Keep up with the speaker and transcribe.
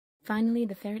Finally,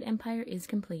 the Ferret Empire is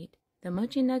complete. The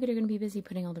Mochi and Nugget are going to be busy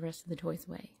putting all the rest of the toys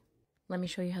away. Let me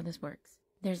show you how this works.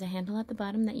 There's a handle at the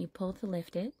bottom that you pull to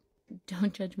lift it.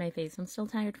 Don't judge my face, I'm still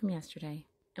tired from yesterday.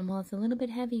 And while it's a little bit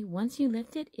heavy, once you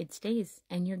lift it, it stays,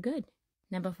 and you're good.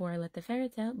 Now before I let the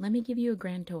ferrets out, let me give you a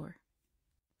grand tour.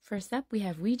 First up, we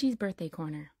have Ouija's Birthday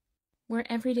Corner, where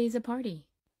every day's a party.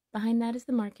 Behind that is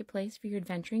the marketplace for your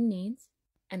adventuring needs,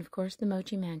 and of course the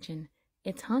Mochi Mansion.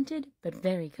 It's haunted, but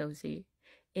very cozy.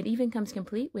 It even comes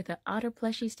complete with an otter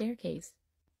plushie staircase.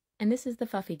 And this is the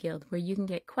Fuffy Guild, where you can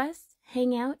get quests,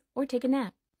 hang out, or take a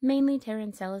nap. Mainly Tara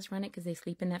and Celis run it because they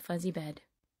sleep in that fuzzy bed.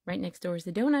 Right next door is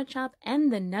the Donut Shop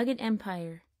and the Nugget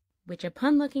Empire, which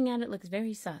upon looking at it looks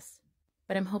very sus.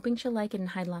 But I'm hoping she'll like it and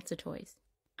hide lots of toys.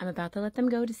 I'm about to let them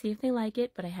go to see if they like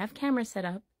it, but I have cameras set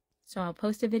up, so I'll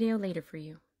post a video later for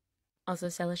you. Also,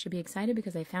 Celis should be excited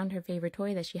because I found her favorite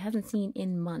toy that she hasn't seen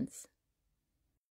in months.